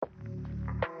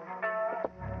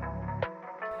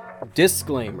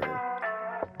Disclaimer.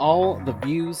 All the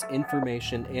views,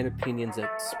 information, and opinions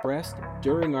expressed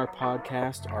during our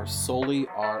podcast are solely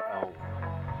our own.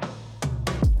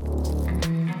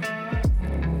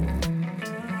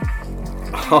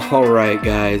 Alright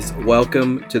guys,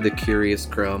 welcome to the Curious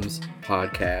Crumbs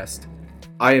podcast.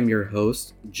 I am your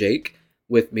host, Jake.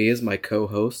 With me is my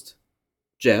co-host,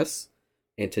 Jess.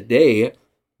 And today,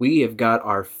 we have got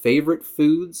our favorite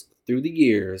foods through the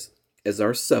years as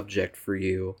our subject for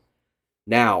you.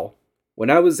 Now,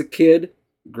 when I was a kid,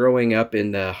 growing up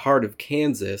in the heart of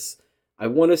Kansas, I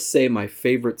want to say my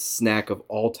favorite snack of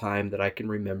all time that I can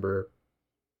remember,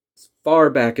 as far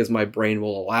back as my brain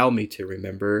will allow me to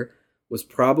remember, was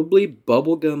probably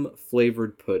bubblegum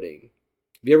flavored pudding.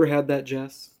 Have you ever had that,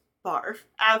 Jess? Barf.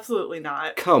 Absolutely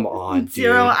not. Come on, dude.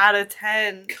 0 out of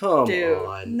 10. Come dude.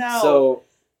 on. No. So,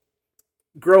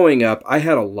 growing up, I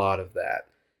had a lot of that.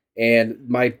 And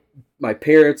my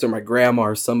parents or my grandma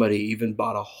or somebody even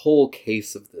bought a whole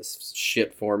case of this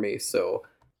shit for me. So,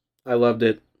 I loved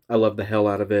it. I loved the hell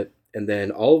out of it. And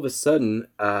then all of a sudden,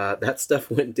 that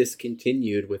stuff went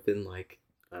discontinued within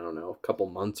a couple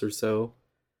months or so.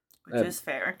 Which is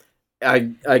fair.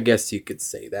 I guess you could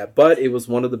say that. But it was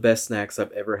one of the best snacks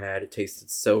I've ever had. It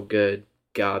tasted so good.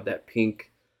 God, that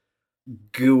pink,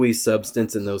 gooey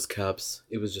substance in those cups.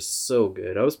 It was just so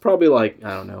good. I was probably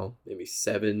maybe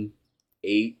 7,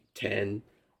 8, 10.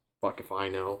 Fuck if I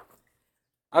know.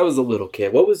 I was a little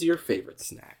kid. What was your favorite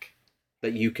snack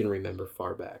that you can remember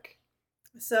far back?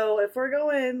 So if we're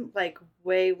going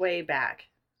way, way back,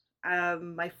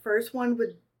 my first one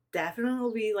would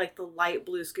definitely be the light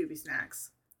blue Scooby snacks.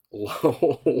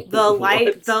 The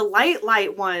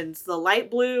light ones, the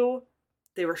light blue,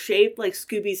 they were shaped like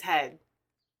Scooby's head.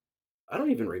 I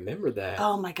don't even remember that.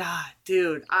 Oh my god,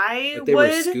 dude. They were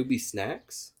Scooby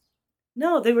snacks?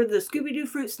 No, they were the Scooby-Doo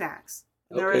fruit snacks.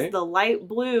 And there was the light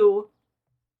blue,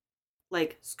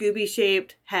 Scooby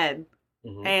shaped head.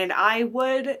 Mm-hmm. And I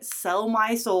would sell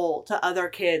my soul to other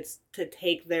kids to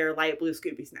take their light blue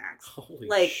Scooby snacks.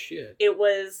 Holy shit. It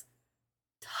was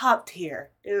top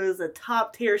tier. It was a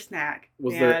top tier snack.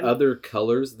 Was there other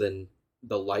colors than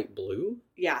the light blue?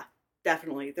 Yeah,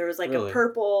 definitely. There was really? A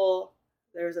purple,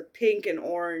 there was a pink and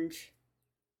orange,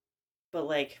 but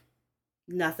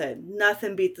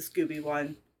nothing beat the Scooby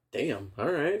one. Damn,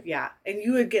 alright. Yeah, and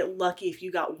you would get lucky if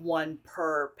you got one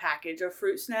per package of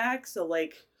fruit snacks, so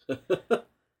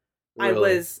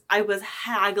Really? I was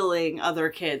haggling other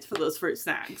kids for those fruit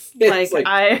snacks. It's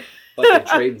like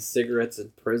trading cigarettes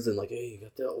in prison. Hey, you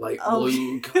got that light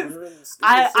blue color.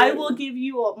 I will give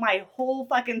you my whole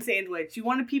fucking sandwich. You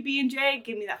want a PB&J?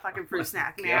 Give me that fucking fruit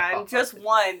snack, man. God. Just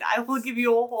one. I will give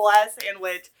you a whole ass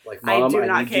sandwich. Mom, I do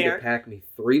not need care. You to pack me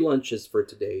 3 lunches for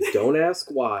today. Don't ask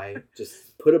why.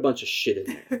 Just put a bunch of shit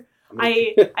in there.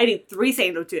 I need 3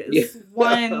 sandwiches. Yeah.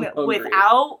 One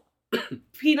without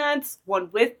peanuts, one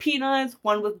with peanuts,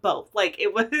 one with both.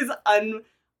 It was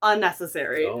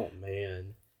unnecessary. Oh,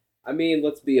 man. I mean,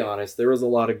 let's be honest. There was a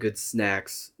lot of good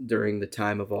snacks during the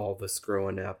time of all of us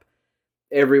growing up.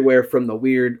 Everywhere from the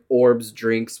weird Orbs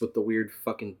drinks with the weird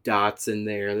fucking dots in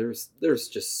there. There's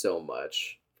just so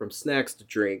much. From snacks to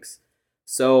drinks.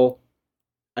 So,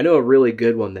 I know a really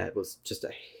good one that was just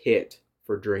a hit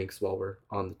for drinks while we're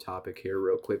on the topic here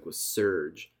real quick was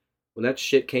Surge. When that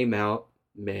shit came out,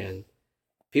 man,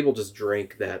 people just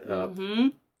drank that up. Mm-hmm.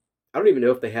 I don't even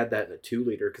know if they had that in a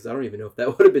 2-liter because I don't even know if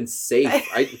that would have been safe.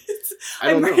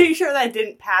 I'm pretty sure that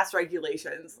didn't pass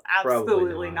regulations.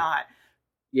 Absolutely not.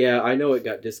 Yeah, I know it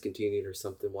got discontinued or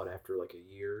something, after a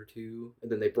year or 2,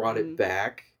 and then they brought it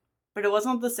back. But it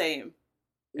wasn't the same.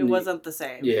 It wasn't the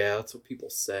same. Yeah, that's what people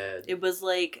said. It was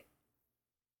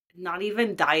not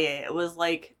even diet. It was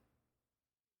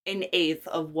an eighth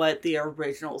of what the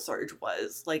original Surge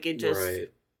was. It just,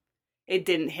 It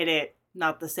didn't hit it.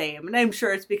 Not the same. And I'm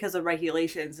sure it's because of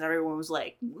regulations. And everyone was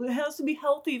like, it has to be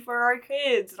healthy for our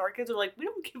kids. And our kids are like, we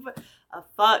don't give a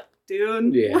fuck,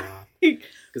 dude. Yeah.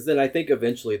 Because then I think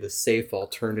eventually the safe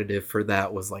alternative for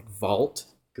that was Vault.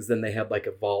 Because then they had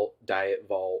a Vault, Diet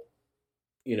Vault,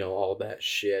 all that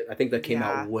shit. I think that came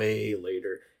out way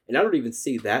later. And I don't even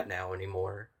see that now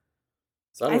anymore.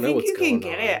 So I don't know what's going on. I think you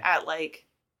can get it at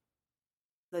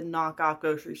the knockoff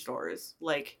grocery stores.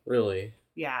 Really?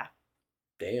 Yeah.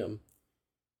 Damn.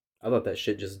 I thought that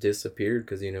shit just disappeared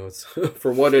because, it's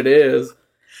for what it is.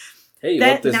 Hey,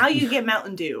 now you get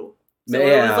Mountain Dew. So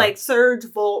it was Surge,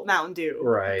 Volt, Mountain Dew.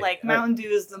 Right. Mountain Dew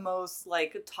is the most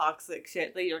toxic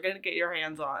shit that you're going to get your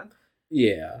hands on.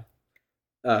 Yeah.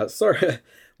 Sorry.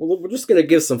 Well, we're just going to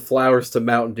give some flowers to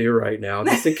Mountain Dew right now,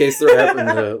 just in case they're having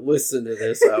to listen to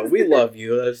this. We love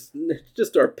you. That's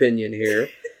just our opinion here.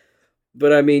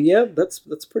 But I mean, yeah, that's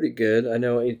pretty good. I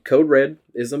know Code Red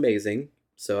is amazing.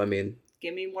 So I mean,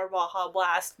 give me more Baja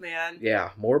Blast, man.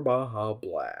 Yeah, more Baja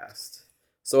Blast.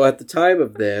 So at the time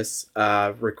of this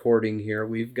recording here,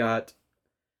 we've got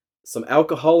some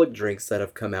alcoholic drinks that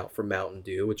have come out from Mountain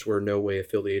Dew, which we're no way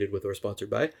affiliated with or sponsored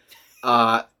by.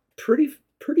 Uh, pretty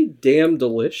damn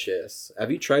delicious.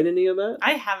 Have you tried any of that?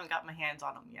 I haven't got my hands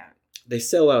on them yet. They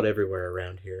sell out everywhere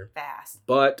around here. Fast.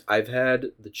 But I've had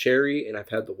the cherry and I've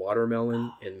had the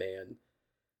watermelon, and man,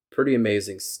 pretty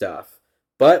amazing stuff.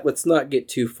 But let's not get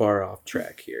too far off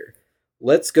track here.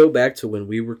 Let's go back to when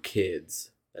we were kids.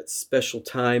 That special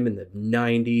time in the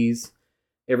 90s.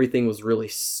 Everything was really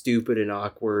stupid and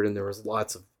awkward, and there was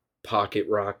lots of pocket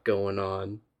rock going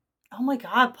on. Oh my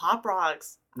god, Pop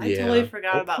Rocks. I totally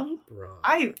forgot about Pop Rocks.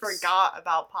 I forgot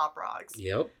about Pop Rocks.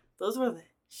 Yep. Those were the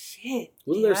shit.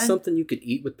 Wasn't there something you could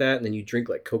eat with that, and then you drink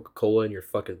like Coca-Cola and your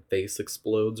fucking face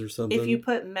explodes or something? If you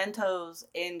put Mentos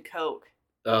in Coke,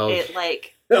 oh. It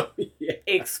like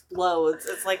explodes.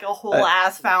 It's like a whole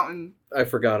ass fountain. I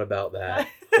forgot about that.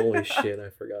 Holy shit, I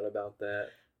forgot about that.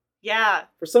 Yeah.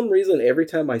 For some reason, every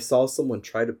time I saw someone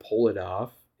try to pull it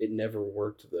off, it never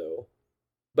worked though.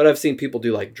 But I've seen people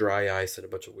do like dry ice and a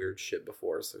bunch of weird shit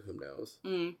before, so who knows?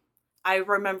 I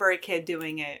remember a kid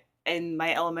doing it in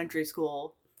my elementary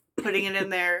school, putting it in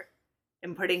there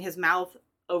and putting his mouth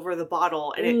over the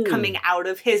bottle and it coming out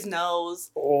of his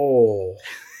nose. Oh,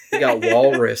 he got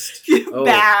walrused.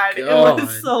 Bad. God. It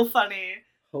was so funny.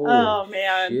 Holy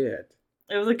man. Shit.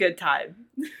 It was a good time.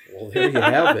 Well, there you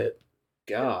have it.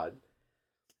 God.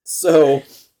 So,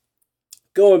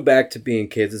 going back to being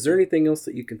kids, is there anything else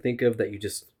that you can think of that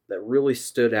that really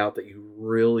stood out, that you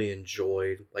really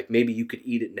enjoyed? Like maybe you could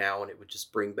eat it now and it would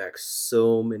just bring back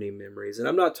so many memories. And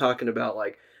I'm not talking about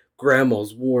like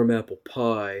grandma's warm apple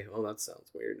pie. Oh, that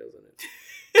sounds weird, doesn't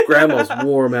it? Grandma's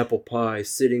warm apple pie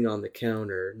sitting on the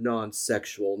counter,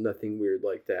 non-sexual, nothing weird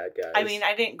like that, guys. I mean,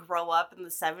 I didn't grow up in the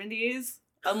 70s.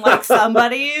 Unlike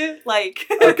somebody, like...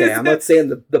 Okay, I'm not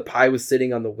saying the pie was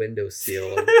sitting on the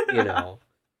windowsill and,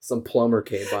 some plumber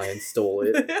came by and stole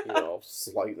it,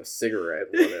 lighting a cigarette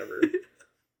or whatever.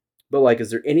 But, like,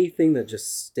 is there anything that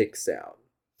just sticks out?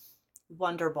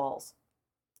 Wonder Balls.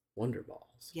 Wonder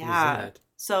Balls? Yeah. What is that?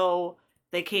 So,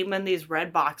 they came in these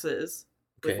red boxes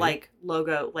with, like,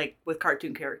 logo, like, with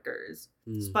cartoon characters.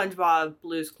 SpongeBob,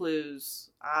 Blue's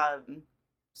Clues,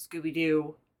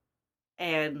 Scooby-Doo,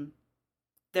 and...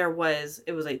 it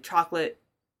was a chocolate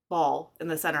ball in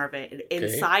the center of it. And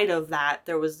inside of that,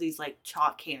 there was these, like,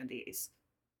 chalk candies.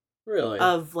 Really?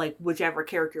 Of, like, whichever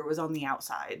character was on the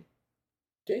outside.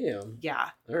 Damn.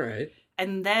 Yeah. All right.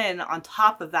 And then, on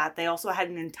top of that, they also had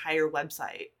an entire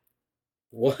website.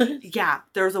 What? Yeah.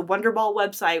 There was a Wonder Ball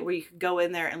website where you could go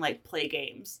in there and, like, play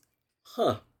games.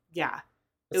 Huh. Yeah.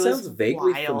 It sounds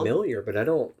vaguely familiar, but I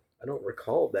don't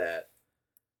recall that.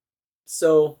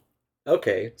 So...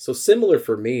 Okay, so similar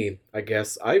for me, I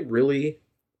guess. I really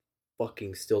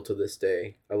fucking still to this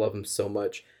day, I love them so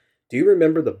much. Do you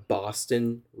remember the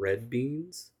Boston red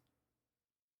beans?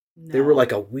 No. They were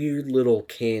like a weird little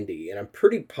candy, and I'm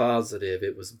pretty positive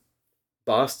it was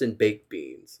Boston baked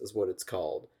beans is what it's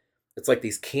called. It's like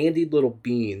these candied little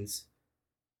beans.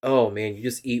 Oh man, you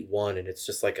just eat one and it's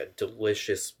just like a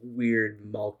delicious, weird,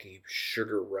 milky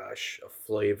sugar rush of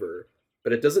flavor.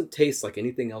 But it doesn't taste like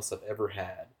anything else I've ever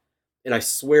had. And I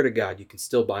swear to God, you can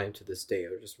still buy them to this day.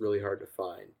 They're just really hard to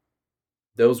find.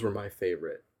 Those were my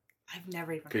favorite. I've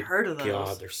never even heard of those.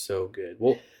 God, they're so good.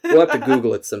 We'll have to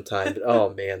Google it sometime. But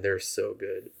oh man, they're so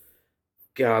good.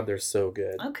 God, they're so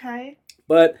good. Okay.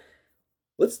 But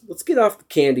let's get off the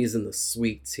candies and the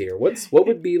sweets here. What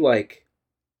would be like,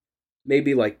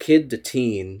 maybe like kid to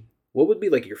teen? What would be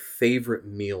like your favorite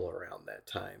meal around that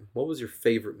time? What was your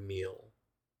favorite meal?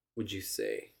 Would you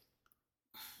say?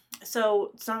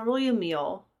 So, it's not really a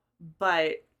meal,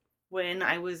 but when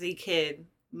I was a kid,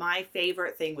 my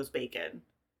favorite thing was bacon.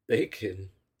 Bacon?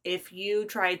 If you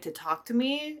tried to talk to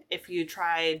me, if you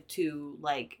tried to,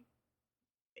 like,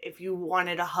 if you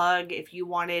wanted a hug, if you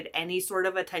wanted any sort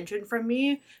of attention from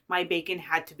me, my bacon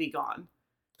had to be gone.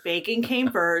 Bacon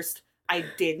came first. I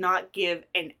did not give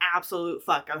an absolute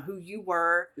fuck on who you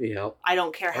were. Yeah. I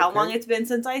don't care how long it's been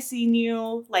since I seen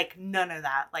you. Like, none of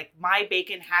that. Like, my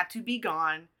bacon had to be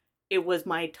gone. It was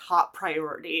my top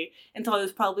priority until I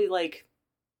was probably like,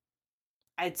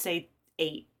 I'd say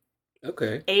 8.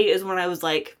 Okay. 8 is when I was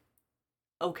like,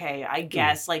 okay, I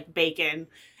guess like bacon.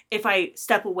 If I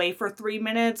step away for 3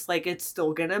 minutes, like it's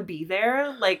still gonna be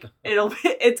there. Like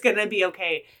it's gonna be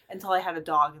okay. Until I had a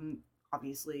dog, and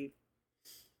obviously,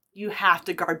 you have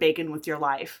to guard bacon with your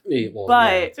life. Well,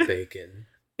 but yeah, it's bacon.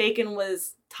 Bacon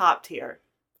was top tier.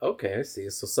 Okay, I see.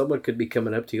 So someone could be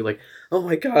coming up to you like, "Oh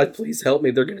my God, please help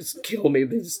me! They're gonna kill me.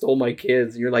 They just stole my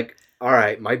kids." And you're like, "All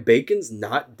right, my bacon's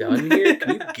not done here.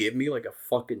 Can you give me like a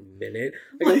fucking minute?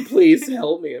 Like, please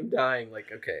help me. I'm dying."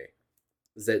 Like, okay,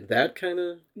 is it that kind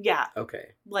of? Yeah.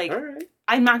 Okay. Like, all right.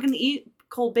 I'm not gonna eat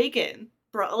cold bacon,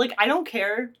 bro. Like, I don't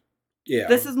care. Yeah.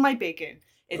 This is my bacon.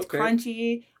 It's okay.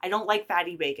 crunchy. I don't like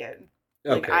fatty bacon.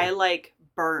 Like, Okay. I like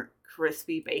burnt,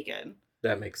 crispy bacon.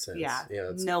 That makes sense. Yeah.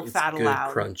 It's, no it's fat good,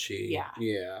 allowed. crunchy.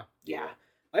 Yeah. Yeah.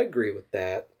 I agree with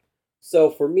that. So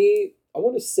for me, I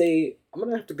want to say I'm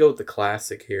going to have to go with the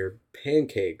classic here.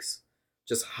 Pancakes.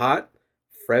 Just hot,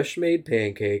 fresh made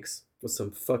pancakes with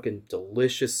some fucking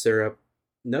delicious syrup.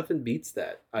 Nothing beats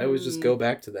that. I always just go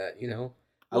back to that, I love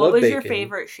bacon. What was your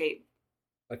favorite shape?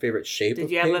 My favorite shape of pancake?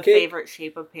 Did you have a favorite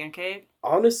shape of pancake?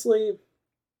 Honestly,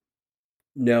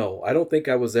 no, I don't think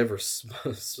I was ever.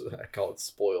 I call it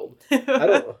spoiled.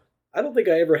 I don't think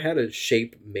I ever had a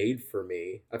shape made for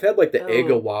me. I've had like the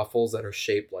Eggo waffles that are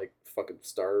shaped like fucking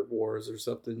Star Wars or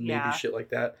something, maybe shit like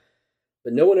that.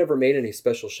 But no one ever made any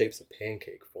special shapes of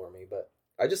pancake for me. But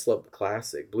I just love the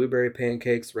classic blueberry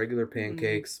pancakes, regular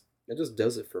pancakes. It just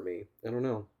does it for me. I don't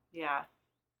know. Yeah,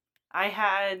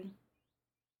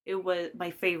 it was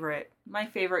my favorite. My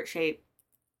favorite shape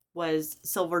was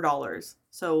silver dollars.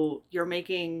 So you're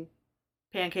making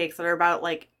pancakes that are about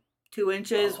like 2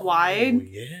 inches wide.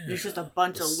 Yeah. There's just a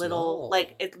bunch of little,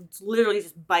 like, it's literally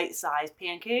just bite-sized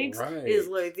pancakes. Right. It is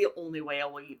literally the only way I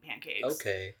will eat pancakes.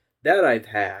 Okay. That I've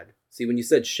had. See, when you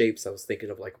said shapes, I was thinking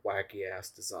of like wacky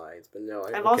ass designs, but no.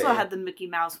 I've also had the Mickey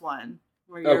Mouse one.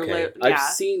 Where you're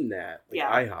I've seen that. Like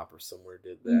IHOP or somewhere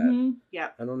did that. Mm-hmm. Yeah.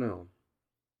 I don't know.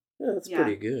 Yeah, that's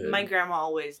pretty good. My grandma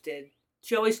always did.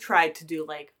 She always tried to do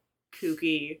like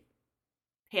kooky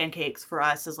pancakes for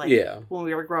us as like when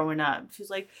we were growing up. She's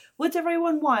like, "What's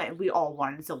everyone want?" And we all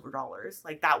wanted silver dollars.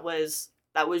 Like that was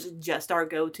just our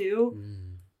go-to.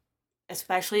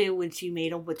 Especially when she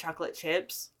made them with chocolate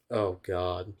chips. Oh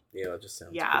God. Yeah, it just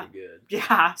sounds pretty good.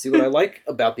 Yeah. See, what I like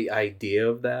about the idea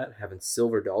of that, having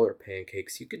silver dollar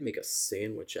pancakes, you could make a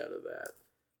sandwich out of that.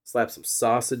 Slap some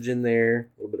sausage in there,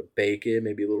 a little bit of bacon,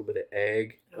 maybe a little bit of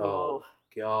egg. Oh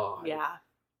God. Yeah.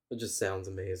 It just sounds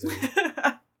amazing.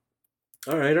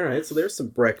 All right. So there's some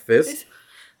breakfast.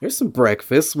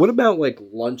 What about like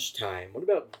lunchtime? What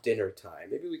about dinner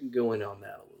time? Maybe we can go in on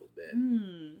that a little bit.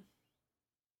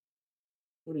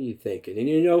 What are you thinking?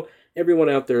 And everyone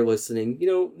out there listening,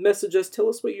 message us. Tell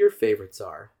us what your favorites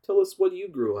are. Tell us what you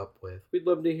grew up with. We'd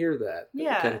love to hear that. That'd be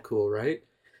kind of cool, right?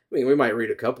 I mean, we might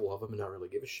read a couple of them and not really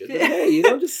give a shit. But hey,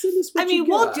 just send us what you got.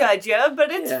 We'll judge you, but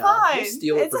it's fine. We'll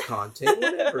steal it for content,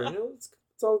 whatever.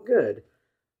 It's all good.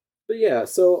 But yeah,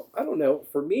 so I don't know.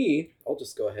 For me, I'll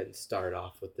just go ahead and start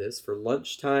off with this. For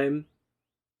lunchtime,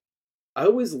 I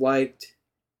always liked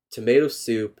tomato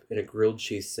soup and a grilled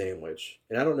cheese sandwich.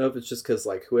 And I don't know if it's just because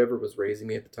like whoever was raising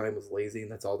me at the time was lazy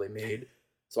and that's all they made.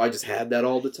 So I just had that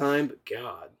all the time. But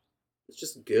God, it's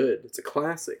just good. It's a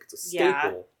classic. It's a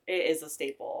staple. Yeah, it is a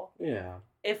staple. Yeah.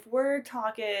 If we're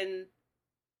talking,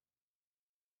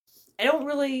 I don't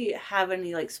really have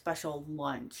any like special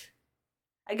lunch.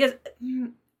 I guess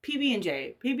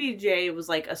PB&J. PB&J was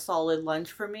like a solid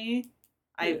lunch for me.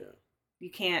 You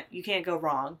can't go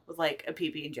wrong with like a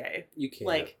PB&J. You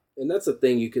can't. And that's a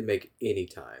thing you can make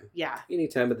anytime. Yeah. Any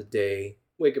time of the day.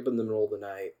 Wake up in the middle of the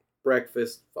night.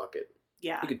 Breakfast. Fuck it.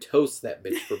 Yeah. You could toast that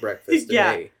bitch for breakfast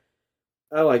today.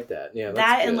 I like that. Yeah,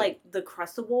 that's good. And like the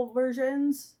crustable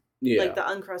versions. Yeah. Like the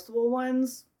uncrustable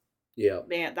ones. Yeah.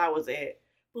 Man, that was it.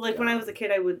 But like when I was a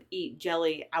kid, I would eat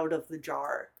jelly out of the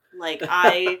jar. Like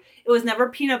it was never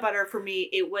peanut butter for me.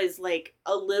 It was like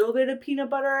a little bit of peanut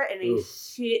butter and a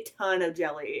shit ton of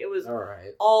jelly. It was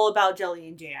all about jelly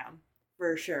and jam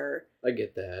for sure. I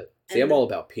get that. See, I'm all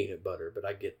about peanut butter, but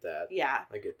I get that. Yeah.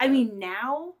 I get that. I mean,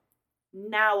 now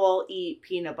I'll eat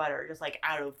peanut butter just like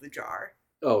out of the jar.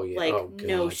 Oh yeah. Like God,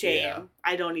 no shame. Yeah.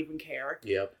 I don't even care.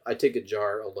 Yep. I take a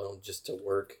jar alone just to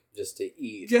work, just to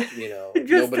eat. Just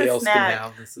nobody else can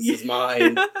have this. This is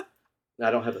mine. I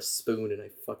don't have a spoon and I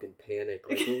fucking panic.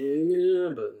 Like,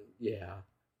 but yeah.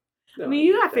 No, I mean,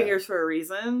 you got fingers for a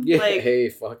reason. Yeah, like, hey,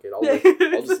 fuck it.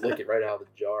 I'll just lick it right out of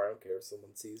the jar. I don't care if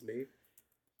someone sees me.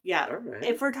 Yeah. All right.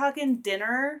 If we're talking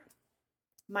dinner,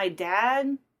 my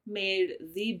dad made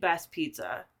the best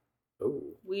pizza. Oh.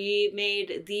 We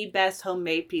made the best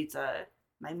homemade pizza.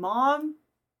 My mom,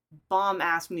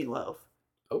 bomb-ass meatloaf.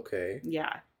 Okay.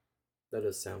 Yeah. That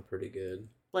does sound pretty good.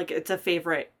 Like, it's a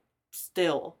favorite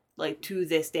still. Like, to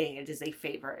this day, it is a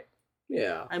favorite.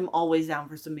 Yeah. I'm always down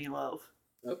for some meatloaf.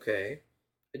 Okay.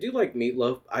 I do like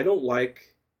meatloaf. I don't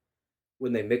like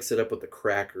when they mix it up with the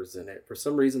crackers in it. For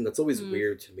some reason, that's always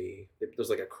weird to me. There's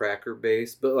like a cracker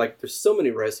base, but like there's so many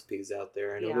recipes out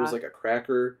there. I know there's like a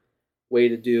cracker way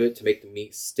to do it to make the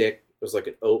meat stick. There's like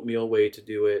an oatmeal way to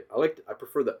do it. I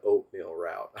prefer the oatmeal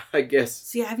route, I guess.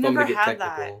 See, I've never had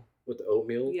that. With the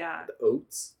oatmeal. Yeah. The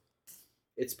oats.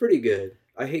 It's pretty good.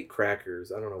 I hate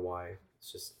crackers. I don't know why.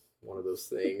 It's just one of those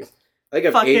things. I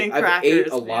think I've ate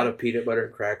a lot of peanut butter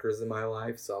and crackers in my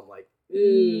life, so I'm like,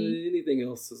 anything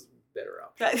else is better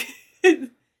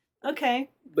option. Okay.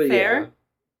 But fair. Yeah.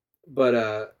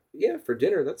 But yeah, for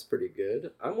dinner that's pretty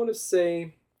good. I want to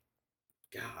say,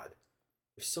 God,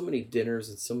 there's so many dinners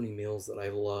and so many meals that I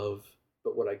love.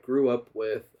 But what I grew up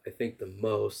with, I think the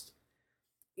most,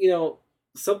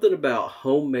 something about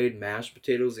homemade mashed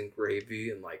potatoes and gravy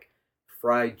and like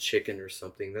fried chicken or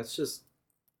something. That's just,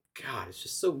 God, it's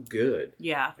just so good.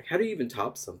 Yeah. Like, how do you even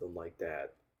top something like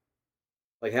that?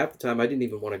 Like, half the time, I didn't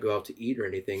even want to go out to eat or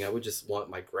anything. I would just want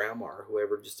my grandma or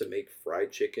whoever just to make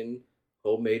fried chicken,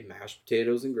 homemade mashed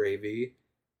potatoes and gravy,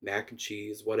 mac and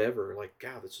cheese, whatever. Like,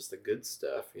 God, that's just the good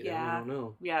stuff. I don't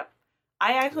know. Yeah.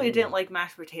 I actually didn't like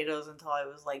mashed potatoes until I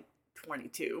was,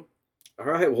 22. All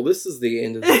right, well, this is the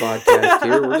end of the podcast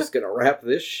here. We're just going to wrap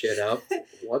this shit up.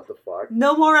 What the fuck?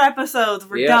 No more episodes.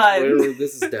 We're done.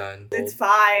 This is done. It's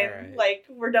fine. Right.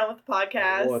 We're done with the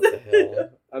podcast. What the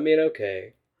hell? I mean,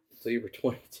 okay. So you were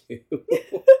 22.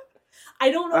 I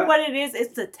don't know what it is.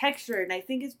 It's the texture. And I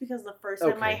think it's because the first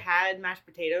time I had mashed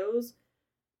potatoes,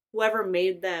 whoever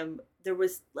made them, there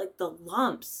was the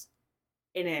lumps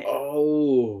in it.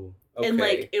 Oh. Okay. And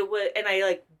it was, and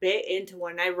I bit into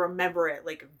one. And I remember it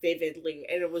vividly.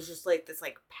 And it was just this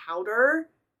powder.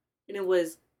 And it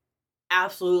was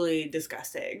absolutely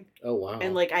disgusting. Oh, wow.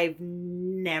 And I've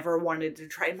never wanted to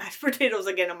try mashed potatoes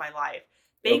again in my life.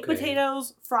 Baked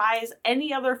potatoes, fries,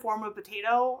 any other form of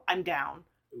potato, I'm down.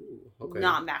 Ooh, okay.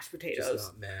 Not mashed potatoes.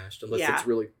 Just not mashed. Unless it's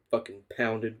really fucking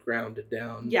grounded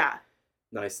down. Yeah.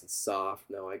 Nice and soft.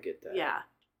 No, I get that. Yeah.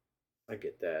 I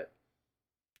get that.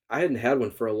 I hadn't had one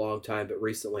for a long time, but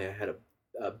recently I had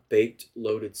a baked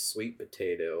loaded sweet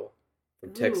potato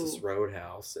from Texas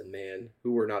Roadhouse. And man,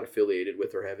 who we're not affiliated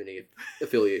with or have any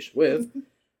affiliation with. We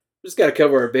just got to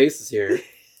cover our bases here.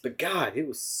 But God, it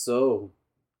was so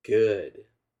good.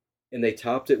 And they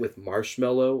topped it with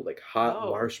marshmallow, hot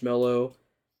marshmallow.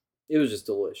 It was just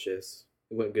delicious.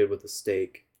 It went good with the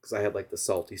steak because I had the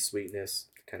salty sweetness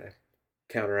kind of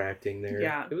counteracting there.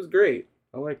 Yeah. It was great.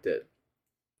 I liked it.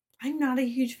 I'm not a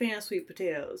huge fan of sweet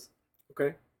potatoes.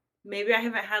 Okay. Maybe I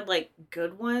haven't had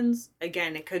good ones.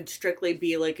 Again, it could strictly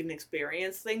be an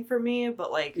experience thing for me,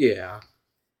 but Yeah.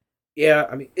 Yeah,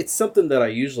 I mean, it's something that I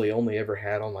usually only ever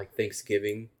had on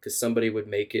Thanksgiving because somebody would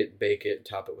make it, bake it,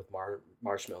 top it with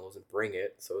marshmallows and bring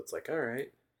it. So it's all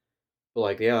right.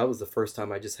 But that was the first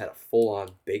time I just had a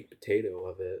full-on baked potato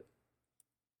of it.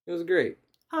 It was great.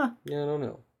 Huh. Yeah, I don't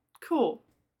know. Cool.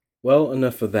 Well,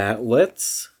 enough of that.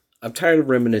 I'm tired of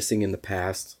reminiscing in the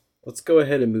past. Let's go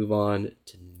ahead and move on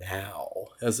to now.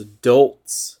 As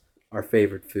adults, our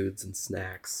favorite foods and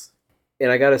snacks. And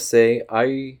I gotta say,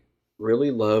 I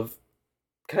really love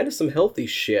kind of some healthy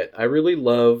shit. I really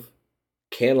love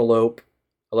cantaloupe.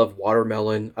 I love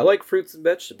watermelon. I like fruits and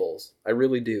vegetables. I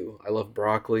really do. I love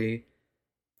broccoli.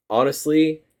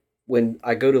 Honestly, when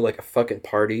I go to a fucking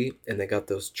party and they got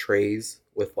those trays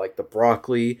with the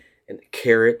broccoli and the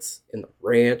carrots and the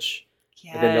ranch,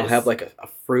 and then they'll have a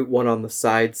fruit one on the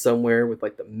side somewhere with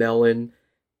the melon.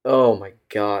 Oh my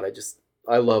God,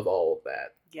 I love all of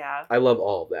that. Yeah. I love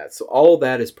all of that. So all of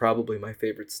that is probably my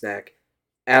favorite snack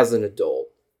as an adult.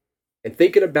 And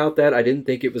thinking about that, I didn't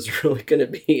think it was really going to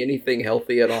be anything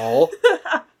healthy at all.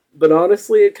 But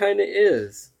honestly, it kind of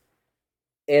is.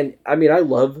 And I mean, I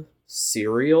love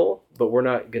cereal, but we're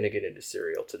not going to get into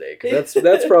cereal today because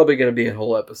that's probably going to be a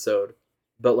whole episode.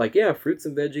 But yeah, fruits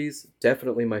and veggies,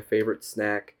 definitely my favorite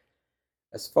snack.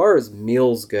 As far as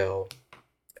meals go,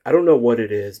 I don't know what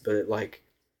it is, but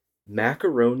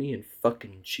macaroni and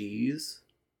fucking cheese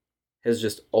has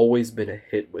just always been a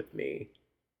hit with me.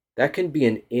 That can be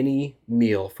in any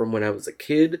meal from when I was a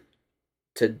kid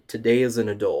to today as an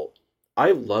adult.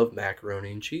 I love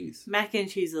macaroni and cheese. Mac and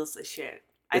cheese is the shit.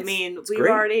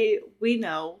 We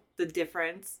know the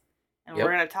difference, and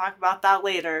we're going to talk about that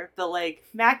later, but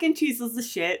mac and cheese is the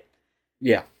shit.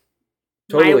 Yeah.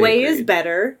 Totally My way agreed. is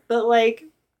better, but okay.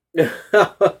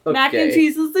 Mac and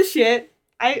cheese is the shit.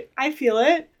 I feel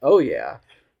it. Oh, yeah.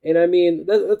 And I mean,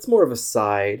 that's more of a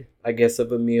side, I guess,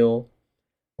 of a meal.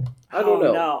 I don't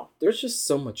know. No. There's just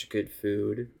so much good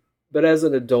food. But as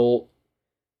an adult,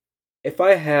 if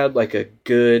I had a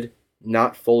good,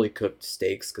 not fully cooked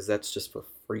steaks, because that's just for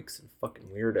freaks and fucking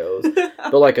weirdos.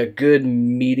 But like a good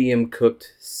medium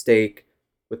cooked steak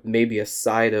with maybe a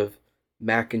side of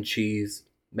mac and cheese,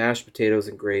 mashed potatoes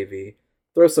and gravy.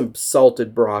 Throw some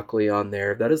salted broccoli on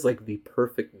there. That is like the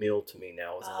perfect meal to me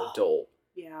now as an adult.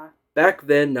 Yeah. Back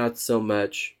then, not so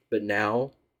much, but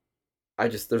now,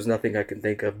 there's nothing I can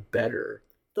think of better.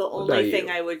 The only thing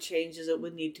I would change is it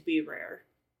would need to be rare.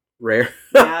 Rare?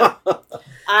 Yeah.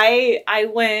 I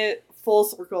went full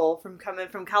circle from coming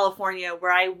from California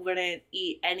where I wouldn't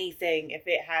eat anything if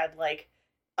it had like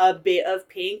a bit of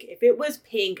pink. If it was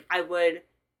pink, I would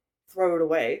throw it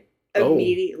away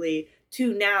immediately.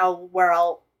 To now where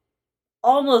I'll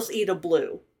almost eat a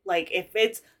blue. Like if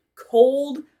it's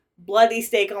cold, bloody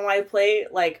steak on my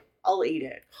plate, like I'll eat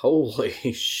it.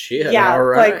 Holy shit. Yeah, all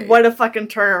right. Like what a fucking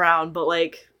turnaround, but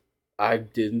like I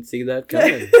didn't see that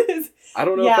coming. I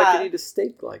don't know if I could eat a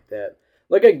steak like that.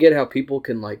 Like I get how people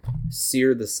can like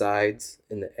sear the sides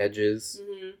and the edges,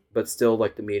 but still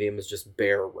like the medium is just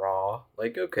bare raw.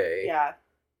 Like okay. Yeah.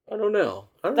 I don't know.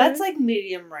 That's like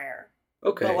medium rare.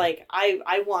 Okay. But like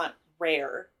I want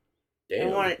rare. Damn.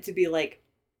 I want it to be like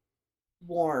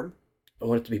warm. I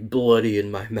want it to be bloody in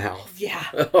my mouth. Yeah.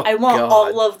 I want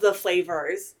all of the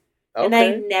flavors. Okay. And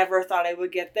I never thought I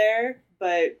would get there,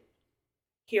 but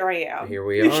here I am. Here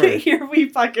we are. Here we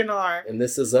fucking are. And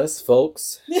this is us,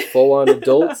 folks. Full-on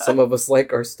adults. Some of us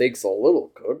like our steaks a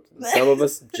little cooked. Some of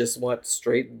us just want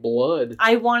straight blood.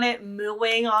 I want it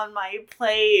mooing on my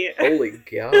plate. Holy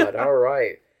God. All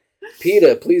right.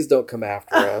 PETA, please don't come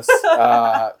after us.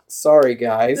 Sorry,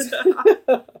 guys.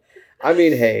 I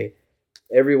mean, hey,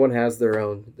 everyone has their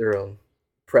own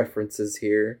preferences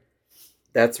here.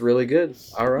 That's really good.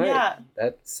 All right. Yeah.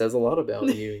 That says a lot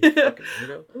about you. You fucking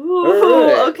weirdo. Ooh, all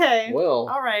right. Okay. Well.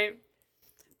 All right.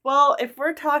 Well, if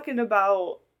we're talking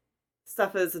about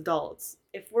stuff as adults,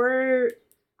 I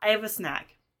have a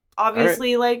snack.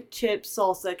 Obviously, like chips,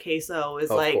 salsa, queso is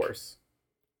like. Of course.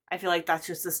 I feel like that's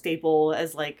just a staple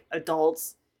as like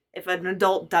adults. If an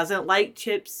adult doesn't like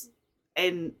chips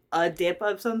and a dip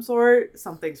of some sort,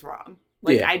 something's wrong.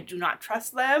 Like, I do not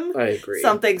trust them. I agree.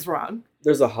 Something's wrong.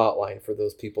 There's a hotline for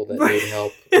those people that need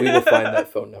help. We will find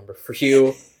that phone number for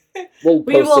you. We'll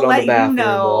post it on the bathroom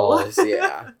walls.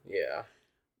 Yeah.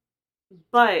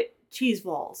 But cheese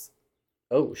balls.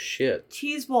 Oh, shit.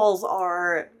 Cheese balls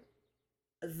are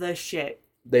the shit.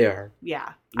 They are.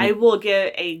 Yeah. I will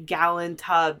get a gallon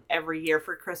tub every year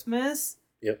for Christmas.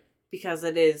 Yep. Because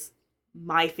it is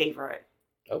my favorite.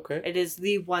 Okay. It is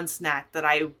the one snack that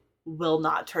I will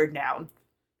not turn down.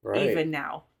 Right. Even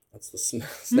now. That's the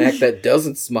snack that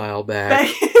doesn't smile back.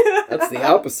 That's the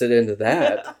opposite end of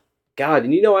that. God,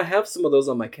 and I have some of those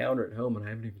on my counter at home and I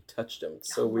haven't even touched them.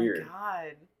 It's so weird. Oh my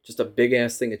God. Just a big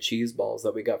ass thing of cheese balls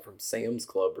that we got from Sam's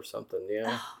Club or something.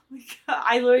 Yeah. Oh my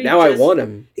God. I want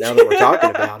them now that we're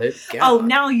talking about it. God. Oh,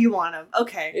 now you want them.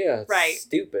 Okay. Yeah. Right.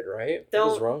 Stupid, right?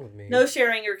 What is wrong with me? No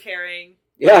sharing or caring.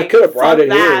 Yeah, I could have brought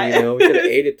it here. We could have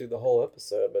ate it through the whole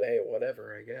episode, but hey,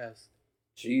 whatever, I guess.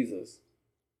 Jesus.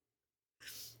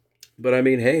 But I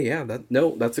mean, hey, yeah,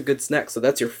 that's a good snack. So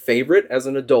that's your favorite as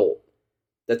an adult.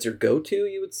 That's your go-to,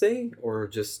 you would say? Or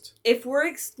just... If we're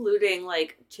excluding,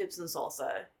 like, chips and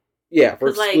salsa. Yeah, if we're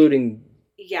excluding...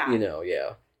 Like, yeah.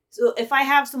 Yeah. So if I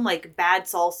have some, like, bad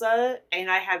salsa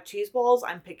and I have cheese balls,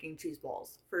 I'm picking cheese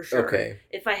balls. For sure. Okay.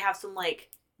 If I have some, like,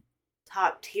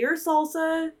 top-tier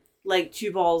salsa, like,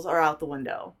 chew balls are out the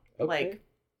window. Okay.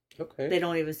 Like, they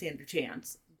don't even stand a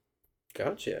chance.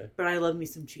 Gotcha. But I love me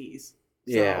some cheese.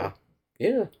 So. Yeah.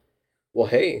 Yeah. Well,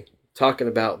 hey, talking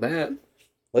about that...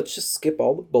 Let's just skip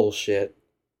all the bullshit.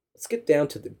 Let's get down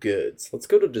to the goods. Let's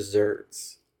go to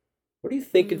desserts. What are you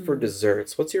thinking for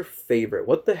desserts? What's your favorite?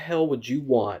 What the hell would you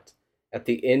want at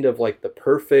the end of like the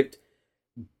perfect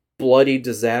bloody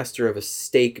disaster of a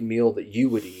steak meal that you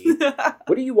would eat?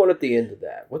 What do you want at the end of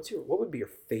that? What would be your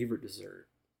favorite dessert?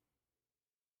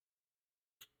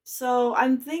 So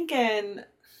I'm thinking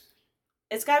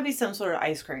it's got to be some sort of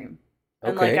ice cream.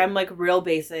 And, like, I'm, like, real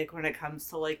basic when it comes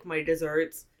to, like, my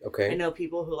desserts. Okay. I know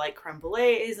people who like creme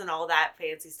brulees and all that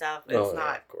fancy stuff. It's not.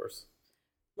 Yeah, of course.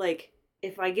 Like,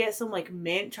 if I get some, like,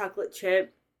 mint chocolate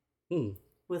chip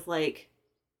with, like,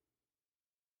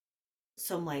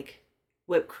 some, like,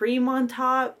 whipped cream on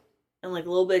top and, like, a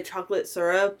little bit of chocolate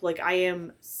syrup, like, I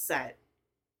am set.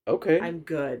 Okay. I'm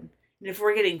good. And if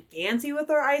we're getting fancy with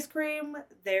our ice cream,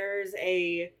 there's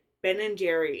a Ben &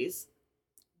 Jerry's,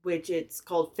 which it's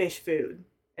called fish food.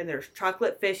 And there's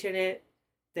chocolate fish in it.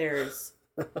 There's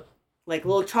like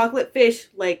little chocolate fish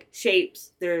like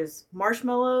shapes. There's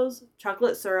marshmallows,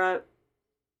 chocolate syrup.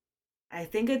 I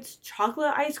think it's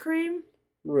chocolate ice cream.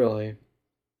 Really?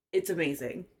 It's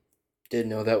amazing. Didn't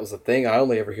know that was a thing. I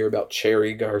only ever hear about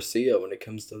Cherry Garcia when it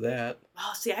comes to that.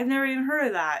 Oh, see, I've never even heard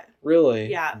of that. Really?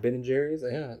 Yeah. Ben & Jerry's?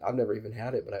 Yeah, I've never even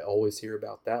had it, but I always hear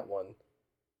about that one.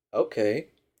 Okay.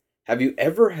 Have you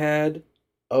ever had...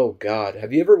 Oh, God.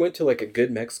 Have you ever went to, like, a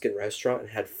good Mexican restaurant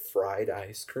and had fried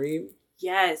ice cream?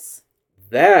 Yes.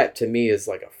 That, to me, is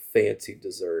like a fancy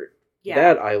dessert. Yeah.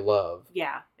 That I love.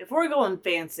 Yeah. If we're going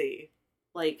fancy,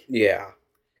 like... Yeah.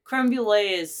 Creme brulee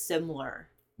is similar.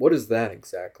 What is that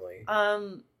exactly?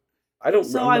 I'm not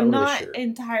really sure.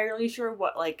 Entirely sure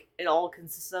what like it all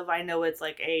consists of. I know it's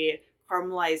like a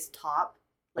caramelized top,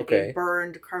 like a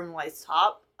burned caramelized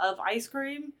top of ice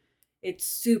cream. It's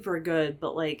super good,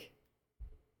 but like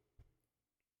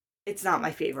it's not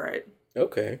my favorite.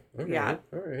 Okay. All right.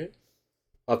 All right.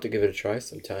 I'll have to give it a try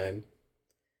sometime.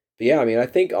 But yeah, I mean, I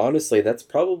think honestly that's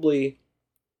probably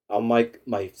on my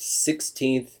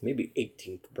 16th, maybe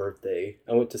 18th birthday,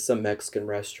 I went to some Mexican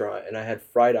restaurant and I had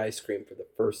fried ice cream for the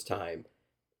first time.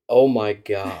 Oh my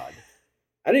God.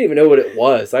 I didn't even know what it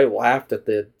was. I laughed at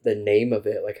the name of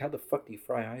it. Like, how the fuck do you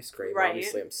fry ice cream? Right.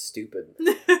 Obviously, I'm stupid.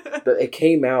 But it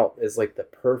came out as like the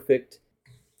perfect...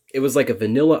 It was like a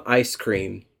vanilla ice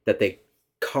cream that they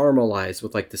caramelized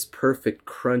with like this perfect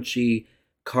crunchy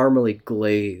caramely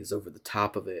glaze over the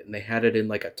top of it. And they had it in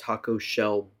like a taco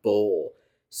shell bowl,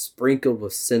 sprinkled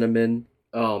with cinnamon.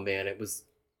 Oh man, it was...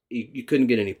 You couldn't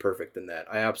get any perfect than that.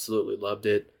 I absolutely loved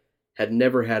it. Had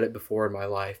never had it before in my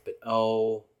life, but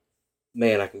oh...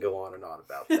 Man, I can go on and on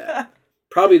about that.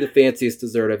 Probably the fanciest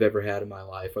dessert I've ever had in my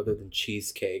life, other than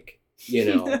cheesecake, you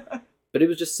know. But it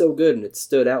was just so good, and it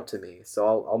stood out to me, so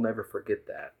I'll never forget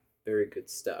that. Very good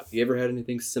stuff. You ever had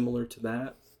anything similar to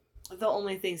that? The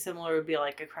only thing similar would be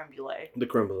like a creme brulee. The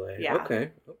creme brulee. Yeah.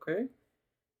 Okay.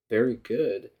 Very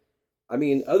good. I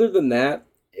mean, other than that,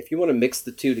 if you want to mix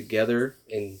the two together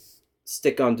and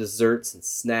stick on desserts and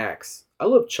snacks, I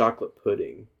love chocolate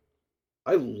pudding.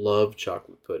 I love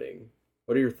chocolate pudding.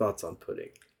 What are your thoughts on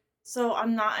pudding? So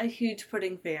I'm not a huge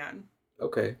pudding fan.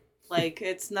 Okay. Like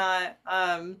it's not.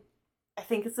 I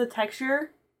think it's the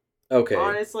texture. Okay.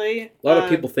 Honestly, a lot of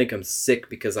people think I'm sick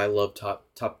because I love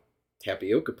top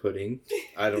tapioca pudding.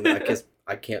 I don't know. I guess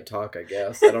I can't talk. I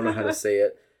guess I don't know how to say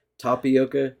it.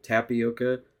 Tapioca.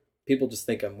 People just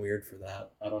think I'm weird for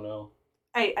that. I don't know.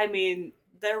 I mean,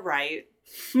 they're right.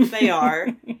 They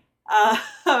are.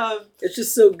 It's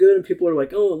just so good, and people are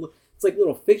like, "Oh, it's like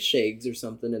little fish eggs or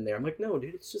something in there." I'm like, "No,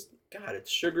 dude, it's just God.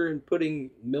 It's sugar and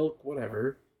pudding, milk,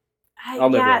 whatever." I'll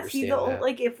never understand that.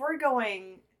 Like if we're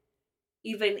going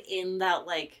even in that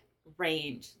like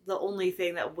range, the only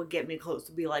thing that would get me close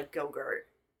would be like Go-Gurt.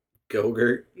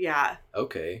 Go-Gurt? Yeah.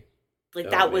 Okay. Like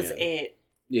that was it.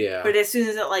 Yeah. But as soon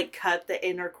as it like cut the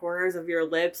inner corners of your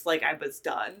lips, like I was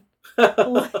done.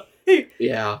 Like,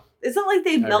 yeah. It's not like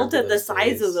they melted the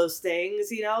size of those things,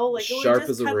 you know? Like it would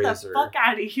just cut the fuck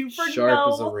out of you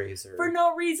for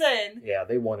no reason. Yeah,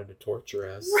 they wanted to torture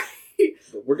us. Right.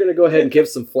 But we're gonna go ahead and give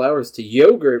some flowers to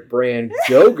yogurt brand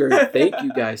Go-Gurt. Thank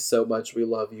you guys so much. We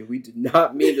love you. We did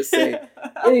not mean to say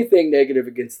anything negative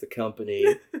against the company.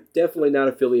 Definitely not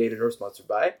affiliated or sponsored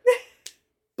by.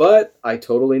 But I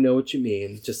totally know what you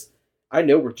mean. Just I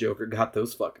know where Joker got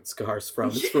those fucking scars from.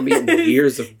 It's from eating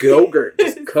years of Go-Gurt,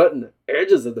 just cutting the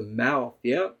edges of the mouth.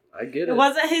 Yep, I get it. It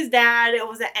wasn't his dad. It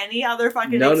wasn't any other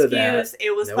fucking excuse.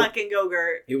 It was fucking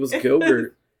Go-Gurt. It was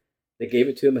Go-Gurt. They gave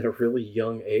it to him at a really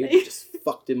young age. Just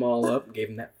fucked him all up and gave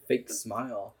him that fake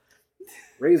smile.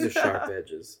 Razor sharp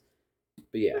edges.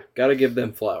 But yeah, gotta give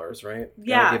them flowers, right?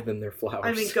 Yeah. Gotta give them their flowers.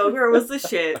 I mean, Go-Gurt was the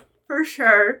shit. For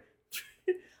sure.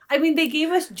 I mean, they gave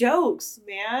us jokes,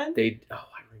 man. I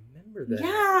remember that.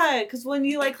 Yeah, because when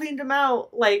you like cleaned them out,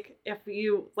 like if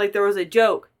you like there was a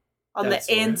joke on the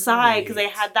inside because they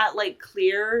had that like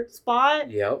clear spot.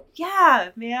 Yep. Yeah,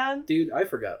 man. Dude, I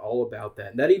forgot all about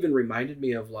that. And that even reminded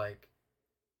me of like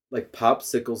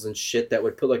popsicles and shit that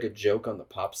would put like a joke on the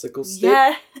popsicle stick.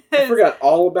 Yeah. I forgot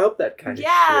all about that kind of shit.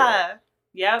 Yeah.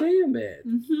 Yep. Damn it.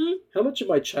 Mm-hmm. How much of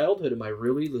my childhood am I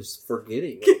really just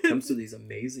forgetting when it comes to these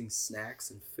amazing snacks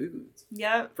and foods?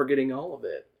 Yep. Forgetting all of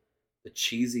it. The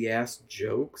cheesy ass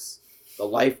jokes. The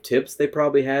life tips they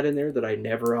probably had in there that I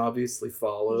never obviously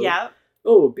followed. Yep.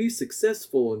 Oh, be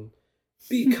successful and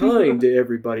be kind to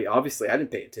everybody. Obviously, I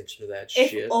didn't pay attention to that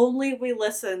shit. If only we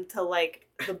listened to, like,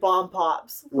 the Bomb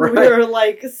Pops when we were,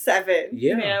 like, 7.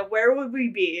 Yeah. Man, where would we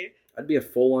be? I'd be a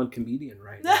full-on comedian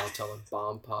right now telling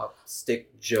bomb pop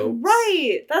stick jokes.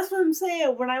 Right. That's what I'm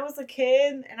saying. When I was a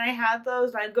kid and I had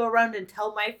those, I'd go around and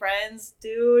tell my friends,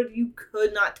 dude, you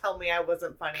could not tell me I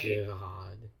wasn't funny.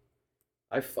 God.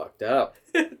 I fucked up.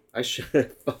 I should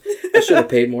have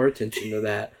paid more attention to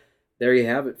that. There you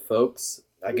have it, folks.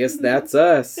 I guess that's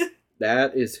us.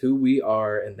 That is who we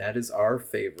are, and that is our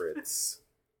favorites.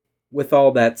 With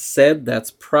all that said,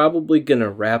 that's probably going to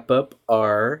wrap up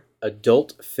our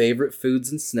adult favorite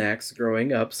foods and snacks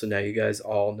growing up. So now you guys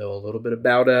all know a little bit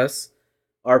about us,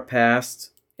 our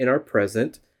past, and our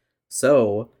present.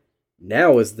 So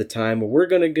now is the time where we're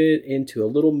going to get into a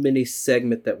little mini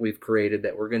segment that we've created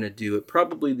that we're going to do at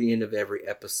probably the end of every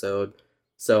episode.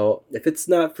 So if it's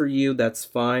not for you, that's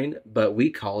fine, but we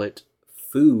call it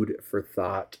Food for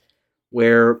Thought,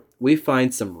 where we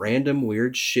find some random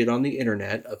weird shit on the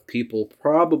internet of people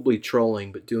probably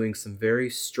trolling, but doing some very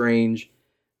strange,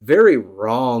 very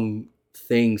wrong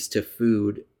things to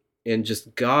food and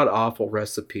just god-awful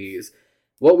recipes.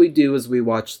 What we do is we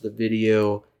watch the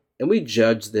video and we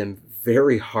judge them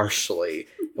very harshly.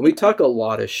 And we talk a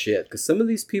lot of shit because some of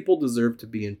these people deserve to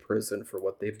be in prison for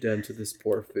what they've done to this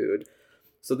poor food.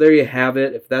 So there you have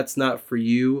it. If that's not for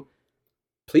you,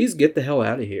 please get the hell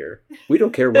out of here. We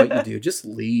don't care what you do. Just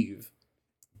leave.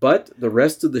 But the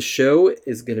rest of the show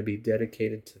is going to be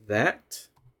dedicated to that.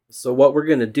 So what we're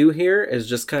going to do here is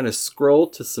just kind of scroll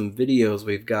to some videos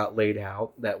we've got laid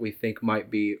out that we think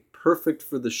might be perfect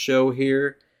for the show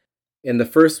here. And the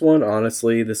first one,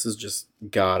 honestly, this is just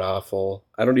god-awful.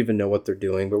 I don't even know what they're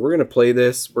doing, but we're going to play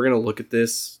this. We're going to look at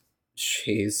this.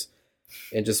 Jeez.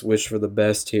 And just wish for the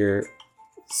best here.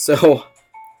 So,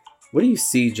 what do you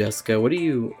see, Jessica? What do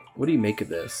you make of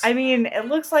this? I mean, it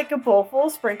looks like a bowl full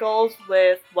of sprinkles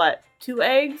with, 2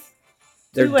 eggs?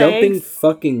 They're dumping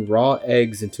fucking raw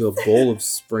eggs into a bowl of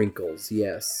sprinkles.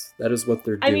 Yes, that is what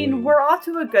they're doing. I mean, we're off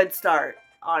to a good start,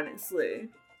 honestly.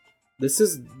 This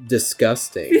is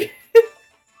disgusting.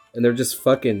 And they're just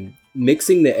fucking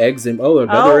mixing the eggs in. Oh,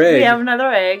 another egg. We have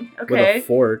another egg. Okay. With a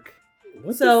fork.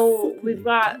 So we've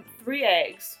got 3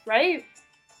 eggs, right?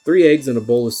 3 eggs in a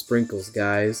bowl of sprinkles,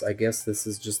 guys. I guess this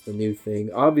is just the new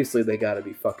thing. Obviously, they gotta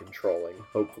be fucking trolling.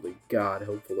 Hopefully. God,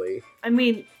 hopefully. I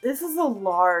mean, this is a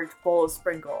large bowl of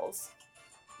sprinkles.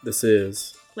 This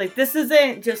is. Like, this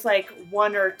isn't just,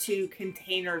 1 or 2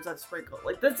 containers of sprinkles.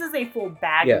 Like, this is a full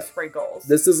bag of sprinkles.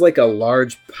 This is like a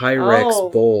large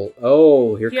Pyrex bowl.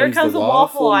 Oh, here comes the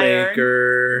waffle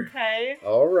maker. Okay.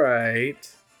 All right.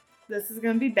 This is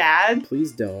gonna be bad.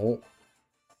 Please don't.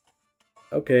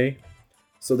 Okay.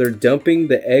 So they're dumping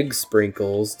the egg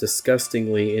sprinkles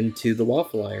disgustingly into the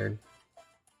waffle iron.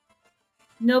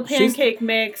 No pancake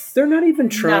mix. They're not even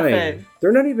trying. Nothing.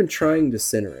 They're not even trying to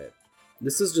center it.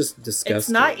 This is just disgusting. It's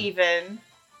not even.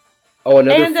 Oh,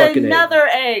 another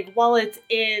egg while it's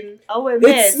in. Oh, it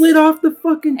missed. It slid off the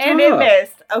fucking top. And it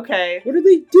missed. Okay. What are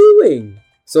they doing?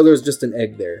 So there's just an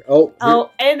egg there.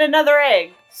 And another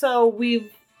egg. So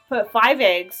we've put 5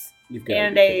 eggs.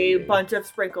 And a bunch of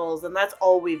sprinkles, and that's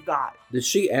all we've got. Did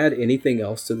she add anything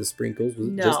else to the sprinkles? Was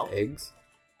it just eggs?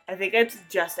 I think it's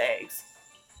just eggs.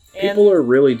 People are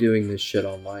really doing this shit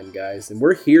online, guys. And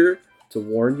we're here to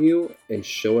warn you and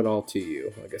show it all to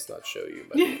you. I guess not show you,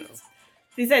 but you know.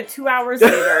 He said 2 hours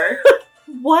later.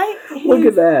 What? Look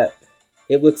at that.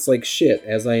 It looks like shit,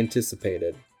 as I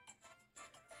anticipated.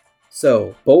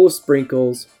 So, bowl of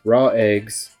sprinkles, raw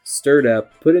eggs, stirred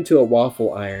up, put into a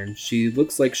waffle iron. She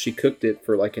looks like she cooked it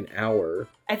for an hour.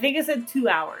 I think it said 2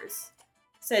 hours.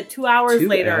 It said 2 hours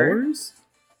later. 2 hours?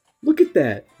 Look at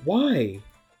that. Why?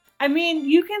 I mean,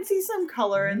 you can see some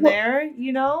color in there,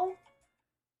 you know?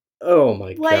 Oh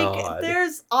my god.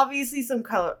 There's obviously some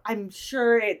color. I'm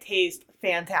sure it tastes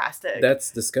fantastic. That's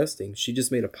disgusting. She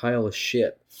just made a pile of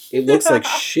shit. It looks like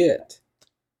shit.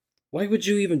 Why would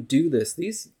you even do this?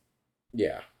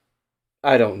 Yeah.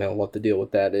 I don't know what the deal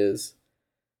with that is.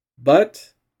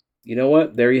 But, you know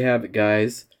what? There you have it,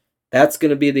 guys. That's going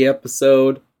to be the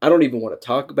episode. I don't even want to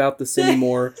talk about this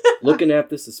anymore. Looking at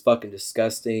this is fucking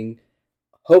disgusting.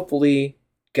 Hopefully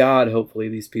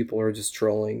these people are just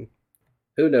trolling.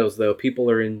 Who knows, though? People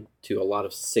are into a lot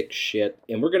of sick shit.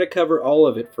 And we're going to cover all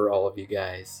of it for all of you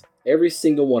guys. Every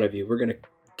single one of you. We're going to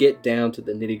get down to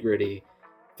the nitty-gritty,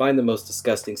 find the most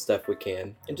disgusting stuff we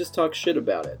can, and just talk shit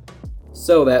about it.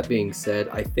 So that being said,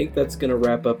 I think that's going to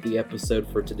wrap up the episode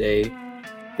for today.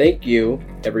 Thank you,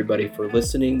 everybody, for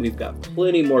listening. We've got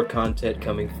plenty more content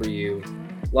coming for you.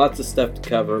 Lots of stuff to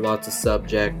cover, lots of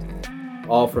subject.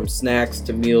 All from snacks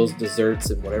to meals, desserts,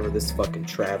 and whatever this fucking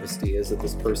travesty is that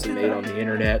this person made on the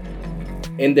internet.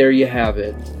 And there you have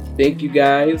it. Thank you,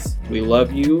 guys. We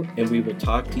love you, and we will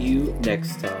talk to you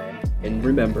next time. And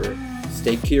remember,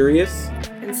 stay curious.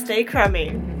 And stay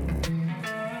crummy.